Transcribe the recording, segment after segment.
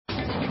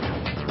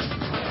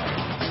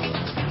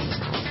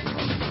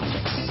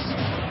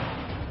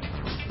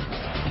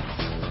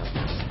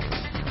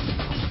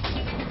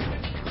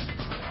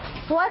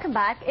Welcome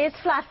back. It's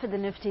flat for the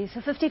Nifty.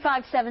 So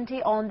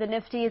 55.70 on the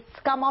Nifty. It's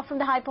come off from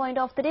the high point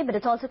of the day, but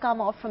it's also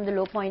come off from the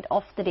low point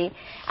of the day.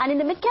 And in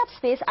the mid-cap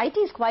space, IT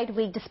is quite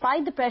weak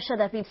despite the pressure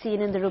that we've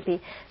seen in the rupee.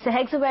 So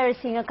Hexaware is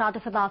seeing a cut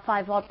of about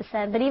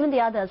 5%, but even the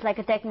others like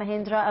a Tech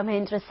Mahindra, a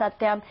Mahindra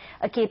Satyam,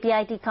 a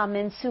KPIT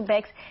Cummins,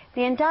 Subex,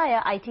 the entire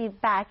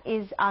IT pack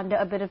is under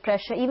a bit of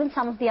pressure. Even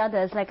some of the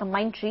others like a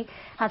Mindtree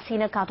have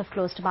seen a cut of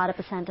close to about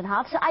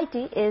 1.5%. So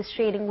IT is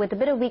trading with a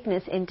bit of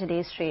weakness in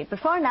today's trade. But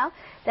for now,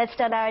 let's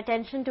turn our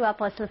attention to our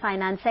personal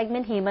finance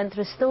segment. Hemant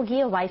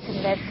Rustagi, a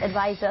Wiseinvest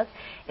advisor,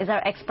 is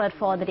our expert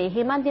for the day.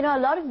 Hemant, you know, a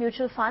lot of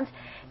mutual funds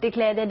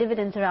declare their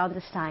dividends around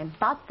this time,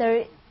 but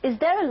is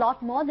there a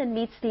lot more than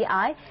meets the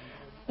eye?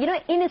 You know,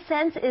 in a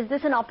sense, is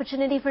this an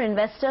opportunity for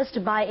investors to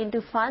buy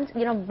into funds,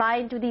 you know, buy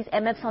into these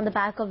MFs on the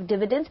back of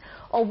dividends,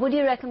 or would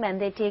you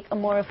recommend they take a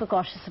more of a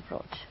cautious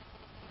approach?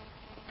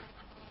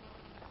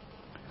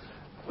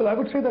 Well, I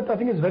would say that I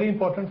think it's very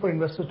important for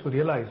investors to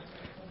realize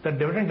that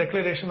dividend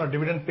declaration or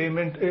dividend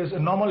payment is a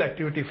normal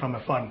activity from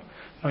a fund.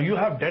 Now, you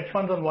have debt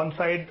funds on one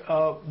side.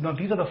 Now,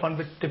 these are the funds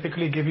which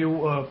typically give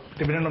you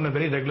dividend on a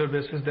very regular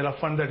basis. There are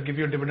funds that give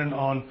you a dividend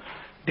on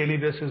daily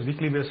basis,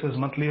 weekly basis,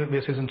 monthly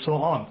basis, and so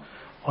on.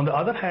 On the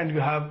other hand, you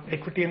have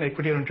equity and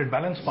equity-oriented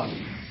balance funds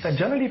that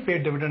generally pay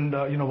dividend,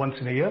 once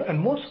in a year, and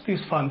most of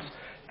these funds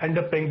end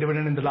up paying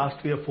dividend in the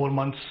last 3 or 4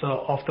 months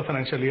of the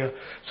financial year.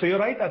 So you're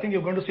right. I think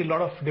you're going to see a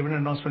lot of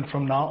dividend announcement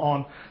from now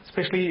on,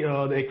 especially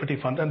the equity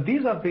funds. And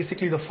these are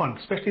basically the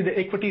funds, especially the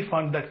equity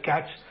fund that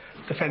catch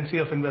the fancy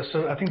of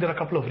investors. I think there are a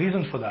couple of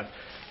reasons for that.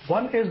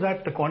 One is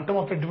that the quantum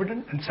of the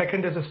dividend, and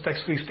second is its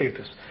tax-free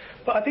status.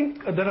 But I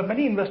think there are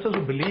many investors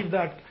who believe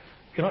that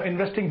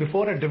investing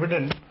before a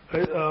dividend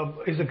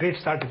is a great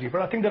strategy.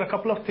 But I think there are a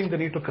couple of things they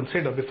need to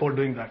consider before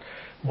doing that.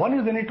 One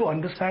is they need to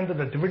understand that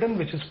the dividend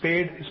which is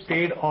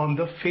paid on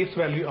the face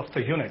value of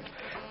the unit.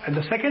 And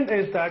the second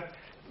is that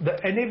the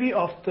NAV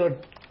of the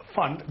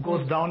fund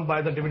goes down by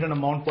the dividend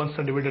amount once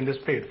the dividend is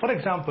paid. For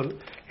example,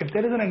 if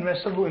there is an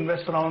investor who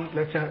invests around,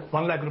 let's say,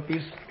 1 lakh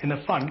rupees in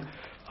a fund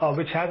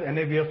which has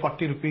NAV of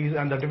 40 rupees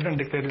and the dividend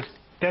declared is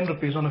 10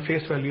 rupees on a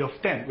face value of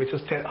 10, which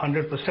is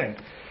 100%.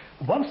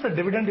 Once the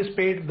dividend is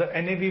paid, the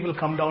NAV will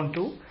come down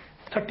to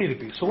 30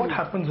 rupees. So what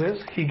happens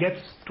is he gets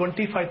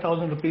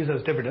 25,000 rupees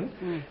as dividend,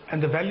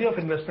 and the value of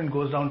investment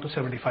goes down to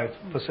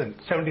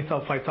 75%,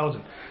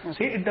 75,000.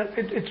 See,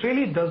 it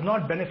really does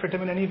not benefit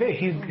him in any way.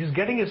 He's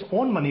getting his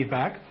own money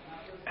back,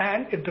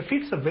 and it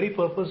defeats the very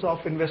purpose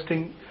of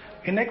investing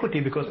in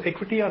equity, because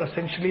equity are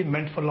essentially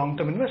meant for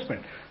long-term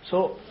investment.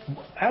 So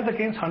as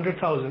against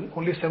 100,000,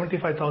 only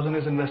 75,000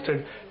 is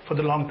invested for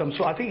the long term.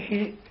 So I think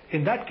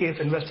in that case,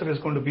 investor is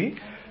going to be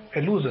a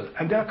loser.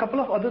 And there are a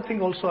couple of other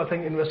things also I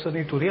think investors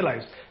need to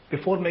realize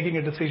before making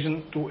a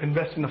decision to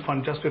invest in a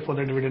fund just before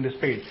the dividend is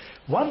paid.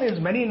 One is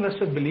many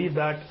investors believe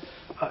that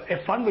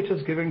a fund which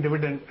is giving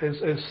dividend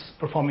is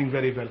performing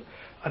very well.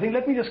 I think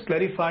let me just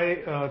clarify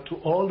to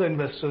all the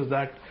investors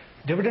that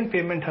dividend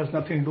payment has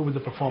nothing to do with the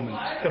performance.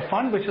 A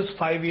fund which is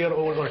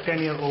 5-year-old or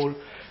 10-year-old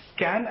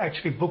can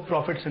actually book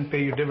profits and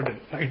pay you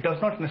dividend. Now, it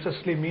does not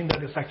necessarily mean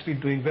that it's actually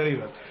doing very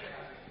well.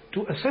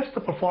 To assess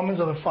the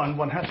performance of a fund,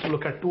 one has to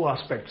look at two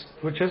aspects,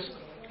 which is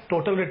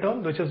total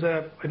return, which is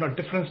a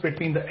difference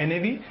between the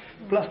NAV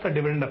plus the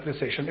dividend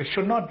appreciation. It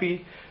should not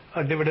be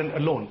a dividend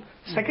alone.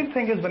 Second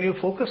thing is when you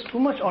focus too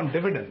much on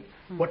dividend,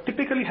 what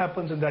typically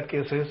happens in that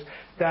case is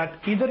that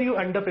either you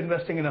end up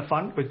investing in a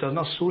fund which does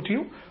not suit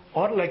you,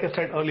 or like I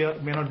said earlier,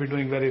 may not be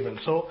doing very well.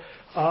 So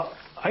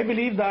I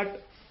believe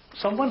that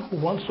someone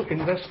who wants to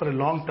invest for a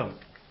long term,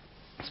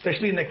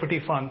 especially in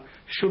equity fund,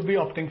 should be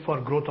opting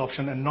for growth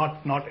option and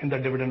not in the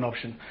dividend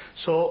option.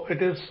 So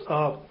it is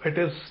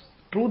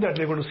true that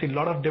we're going to see a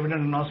lot of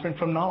dividend announcement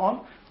from now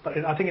on, but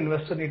I think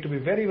investors need to be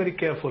very, very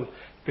careful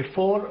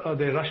before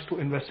they rush to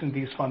invest in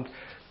these funds.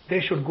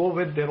 They should go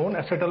with their own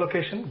asset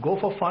allocation, go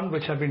for funds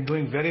which have been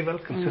doing very well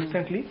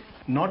consistently,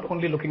 not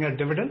only looking at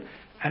dividend.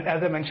 And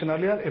as I mentioned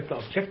earlier, if the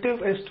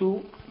objective is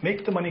to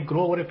make the money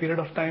grow over a period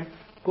of time,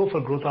 go for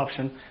growth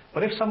option.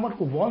 But if someone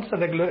who wants a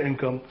regular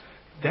income,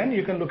 then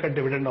you can look at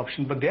dividend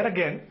option. But there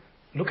again,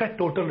 look at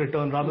total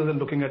return rather than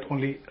looking at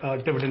only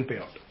dividend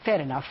payout. Fair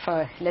enough.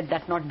 Let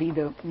that not be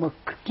the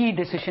key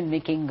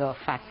decision-making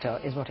factor,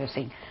 is what you're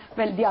saying.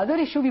 Well, the other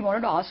issue we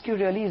wanted to ask you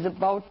really is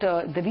about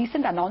the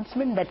recent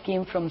announcement that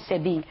came from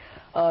SEBI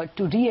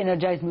to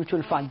re-energize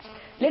mutual funds.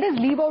 Let us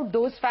leave out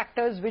those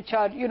factors which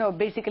are,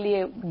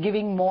 basically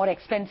giving more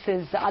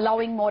expenses,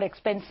 allowing more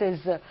expenses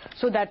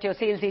so that your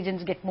sales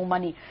agents get more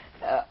money.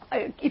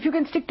 If you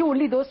can stick to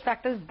only those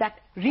factors that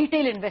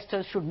retail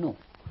investors should know.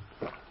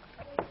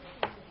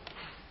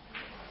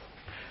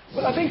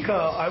 Well, I think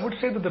I would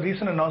say that the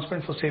recent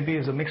announcement for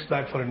SEBI is a mixed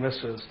bag for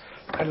investors.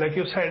 And like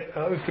you said,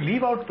 if you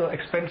leave out the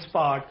expense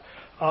part,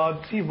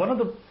 see, one of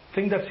the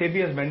things that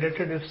SEBI has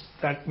mandated is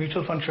that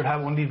mutual funds should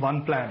have only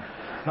one plan.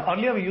 Now,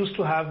 earlier we used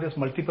to have this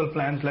multiple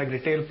plans like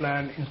retail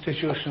plan,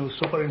 institutional,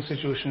 super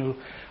institutional.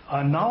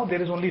 Now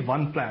there is only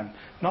one plan.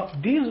 Now,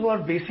 these were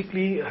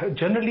basically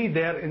generally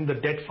there in the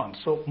debt funds.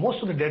 So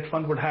most of the debt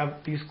fund would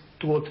have these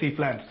 2 or 3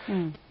 plans.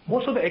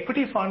 most of the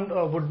equity fund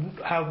would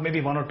have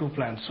maybe 1 or 2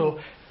 plans. So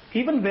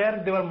even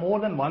where there were more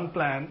than one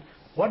plan,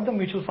 what the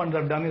mutual funds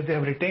have done is they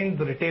have retained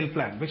the retail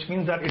plan, which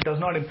means that it does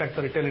not impact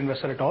the retail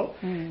investor at all.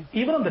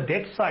 Even on the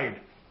debt side,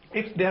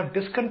 if they have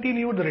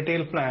discontinued the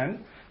retail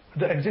plan,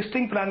 the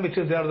existing plan which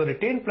is there, the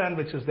retained plan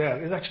which is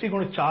there, is actually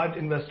going to charge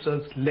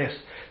investors less.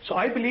 So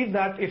I believe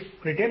that if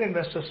retail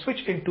investors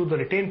switch into the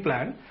retained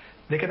plan,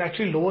 they can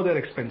actually lower their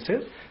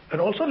expenses.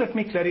 And also let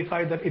me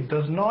clarify that it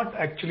does not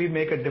actually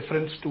make a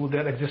difference to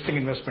their existing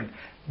investment.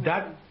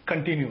 That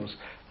continues.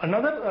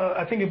 Another,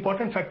 I think,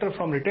 important factor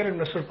from retail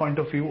investor point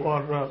of view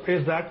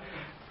is that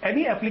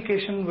any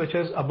application which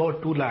is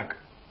about 2 lakh,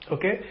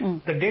 okay,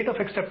 the date of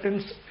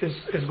acceptance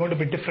is going to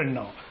be different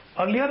now.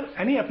 Earlier,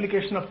 any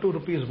application up to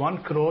rupees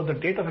 1 crore, the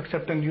date of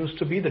acceptance used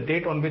to be the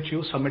date on which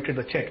you submitted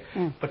the check.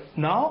 But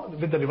now,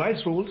 with the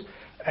revised rules,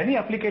 any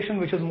application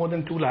which is more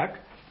than 2 lakh,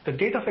 the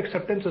date of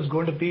acceptance is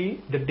going to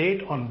be the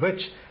date on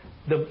which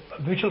the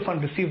mutual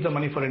fund receives the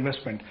money for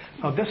investment.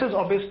 Now, this is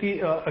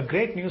obviously a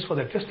great news for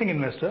the existing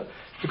investor,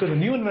 because the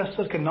new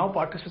investors can now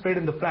participate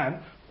in the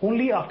plan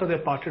only after they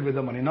parted with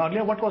the money. Now,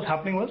 earlier what was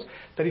happening was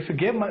that if you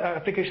gave an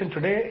application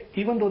today,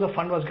 even though the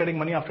fund was getting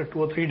money after 2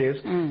 or 3 days,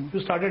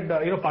 you started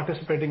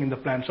participating in the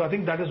plan. So I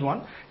think that is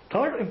one.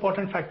 Third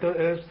important factor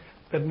is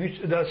that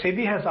the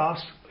SEBI has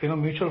asked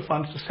mutual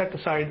funds to set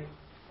aside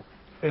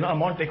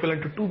amount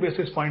equivalent to 2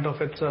 basis points of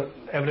its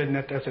average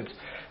net assets.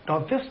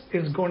 Now, this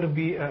is going to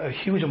be a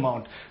huge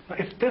amount. Now,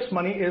 if this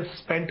money is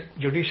spent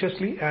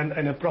judiciously and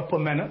in a proper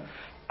manner,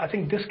 I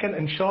think this can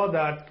ensure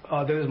that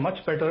there is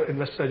much better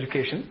investor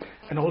education.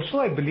 And also,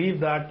 I believe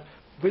that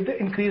with the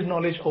increased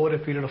knowledge over a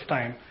period of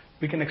time,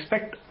 we can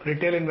expect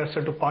retail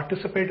investor to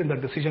participate in the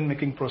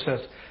decision-making process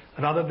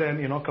rather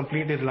than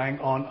completely relying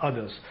on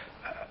others.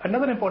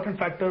 Another important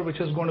factor which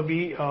is going to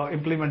be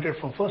implemented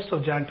from 1st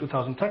of Jan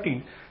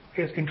 2013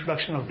 is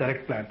introduction of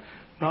direct plan.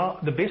 Now,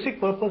 the basic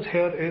purpose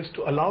here is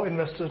to allow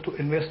investors to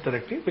invest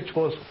directly,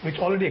 which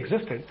already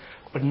existed.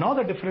 But now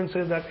the difference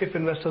is that if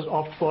investors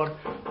opt for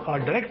a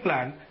direct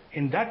plan,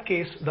 in that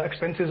case, the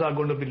expenses are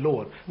going to be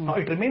lower. Now,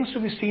 it remains to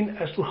be seen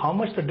as to how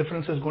much the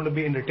difference is going to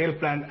be in retail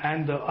plan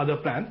and the other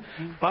plan.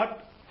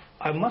 But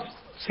I must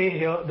say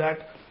here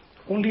that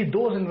only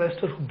those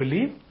investors who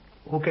believe,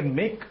 who can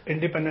make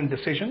independent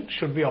decisions,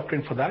 should be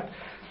opting for that.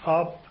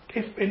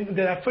 If in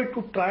their effort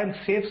to try and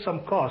save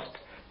some cost,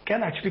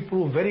 can actually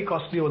prove very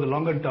costly over the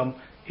longer term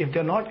if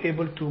they're not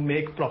able to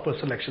make proper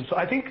selection. So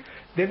I think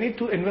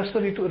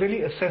investors need to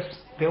really assess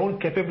their own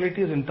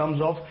capabilities in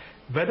terms of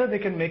whether they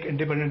can make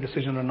independent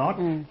decision or not.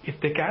 If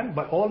they can,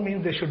 by all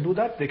means they should do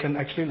that. They can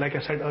actually, like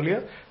I said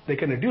earlier, they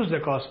can reduce their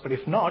costs. But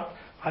if not,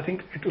 I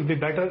think it will be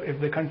better if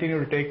they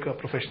continue to take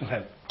professional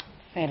help.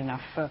 Fair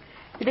enough.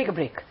 We take a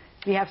break.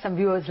 We have some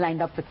viewers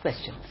lined up with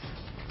questions.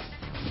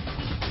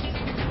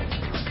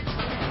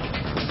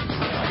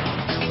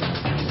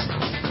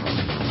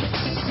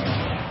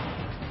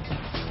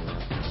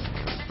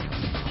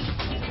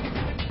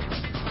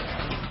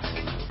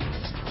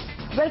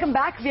 Welcome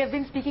back. We have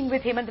been speaking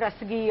with Hemant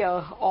Rustagi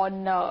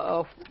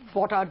on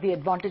what are the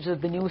advantages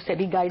of the new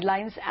SEBI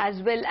guidelines,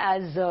 as well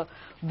as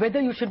whether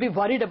you should be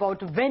worried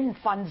about when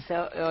funds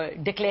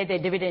declare their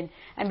dividend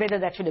and whether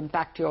that should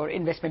impact your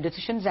investment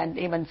decisions. And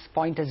Hemant's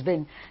point has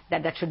been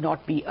that that should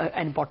not be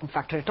an important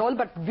factor at all.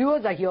 But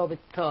viewers are here with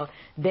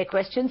their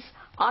questions.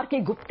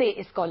 R.K. Gupte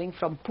is calling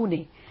from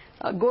Pune.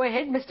 Go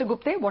ahead, Mr.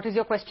 Gupte. What is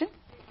your question?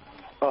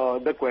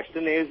 The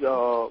question is,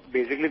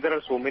 basically there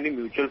are so many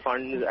mutual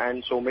funds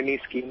and so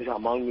many schemes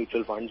among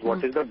mutual funds.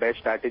 What is the best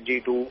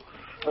strategy to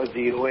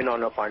zero in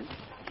on a fund?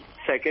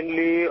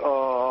 Secondly, is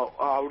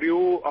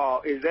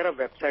there a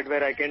website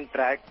where I can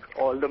track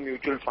all the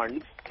mutual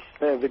funds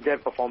with their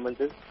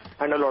performances?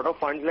 And a lot of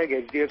funds like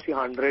HDFC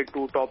 100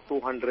 to top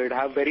 200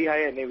 have very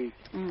high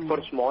NAVs.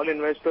 For small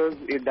investors,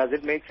 does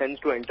it make sense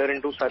to enter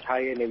into such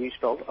high NAV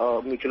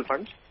stock mutual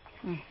funds?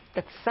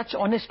 That's such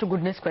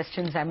honest-to-goodness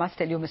questions, I must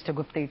tell you, Mr.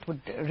 Gupta. It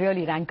would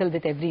really rankle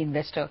with every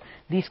investor,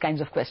 these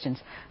kinds of questions.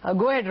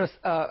 Go ahead,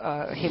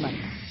 Hemant.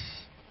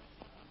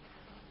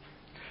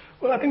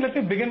 Well, I think let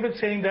me begin with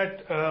saying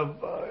that,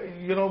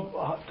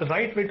 the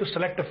right way to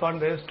select a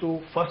fund is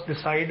to first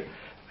decide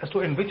as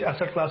to in which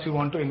asset class you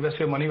want to invest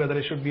your money, whether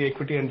it should be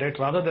equity and debt,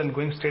 rather than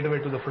going straight away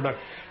to the product.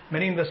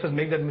 Many investors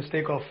make that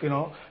mistake of,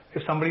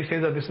 if somebody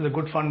says that this is a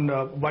good fund,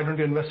 why don't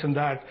you invest in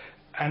that?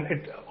 And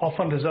it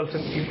often results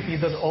in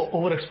either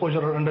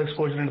overexposure or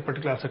underexposure in a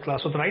particular asset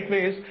class. So the right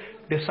way is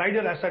decide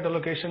your asset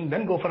allocation,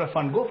 then go for a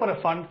fund. Go for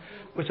a fund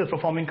which is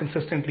performing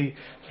consistently.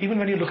 Even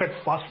when you look at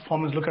past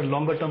performance, look at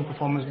longer term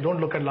performance. Don't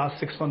look at last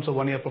 6 months or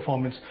 1 year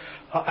performance.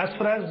 As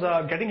far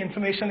as getting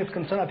information is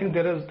concerned, I think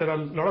there are a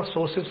lot of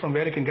sources from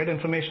where you can get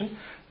information.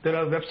 There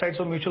are websites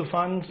of mutual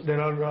funds.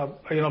 There are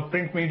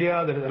print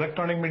media. There is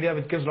electronic media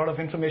which gives a lot of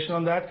information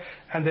on that.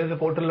 And there is a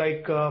portal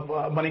like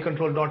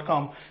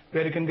moneycontrol.com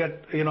where you can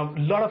get a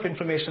lot of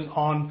information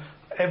on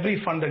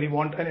every fund that you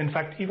want, and in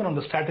fact even on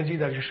the strategy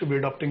that you should be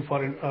adopting for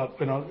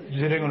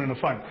zeroing on in a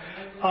fund.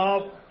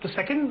 The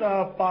second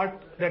part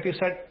that you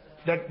said,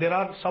 that there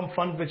are some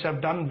funds which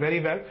have done very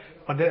well,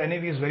 but their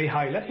NAV is very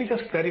high. Let me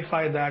just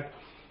clarify that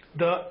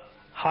The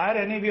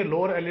higher NAV or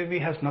lower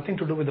NAV has nothing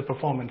to do with the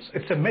performance.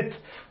 It's a myth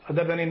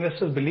that when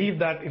investors believe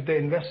that if they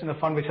invest in a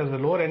fund which has a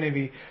lower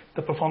NAV,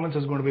 the performance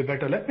is going to be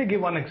better. Let me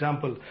give one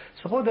example.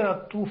 Suppose there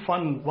are two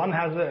funds. One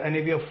has a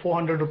NAV of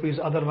 400 rupees,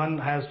 other one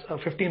has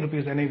 15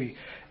 rupees NAV.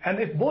 And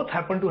if both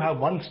happen to have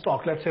one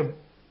stock, let's say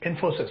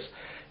Infosys.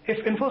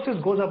 If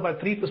Infosys goes up by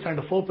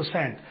 3% or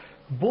 4%,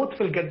 both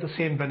will get the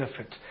same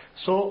benefits.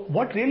 So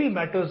what really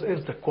matters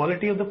is the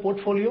quality of the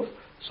portfolio.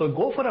 So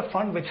go for a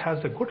fund which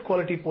has a good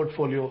quality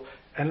portfolio.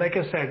 And like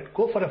I said,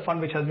 go for a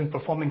fund which has been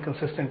performing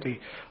consistently.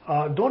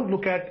 Don't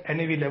look at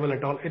NAV level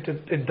at all.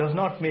 It does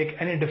not make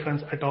any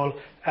difference at all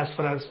as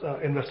far as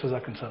investors are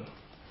concerned.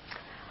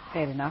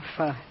 Fair enough.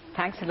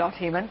 Thanks a lot,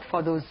 Hemant,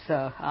 for those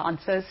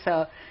answers.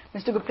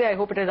 Mr. Gupta, I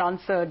hope it has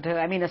answered.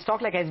 I mean, a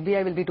stock like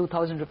SBI will be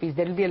 2,000 rupees.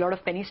 There will be a lot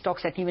of penny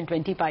stocks at even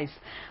 20 pies.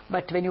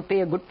 But when you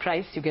pay a good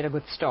price, you get a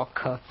good stock.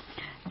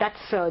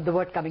 That's the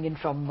word coming in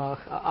from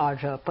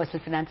our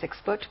personal finance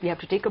expert. We have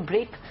to take a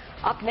break.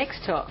 Up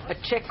next, a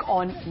check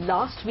on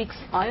last week's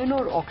iron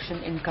ore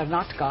auction in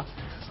Karnataka.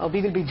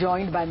 We will be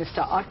joined by Mr.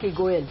 R.K.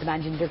 Goyal, the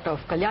Managing Director of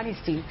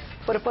Kalyani Steel,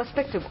 for a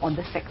perspective on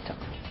the sector.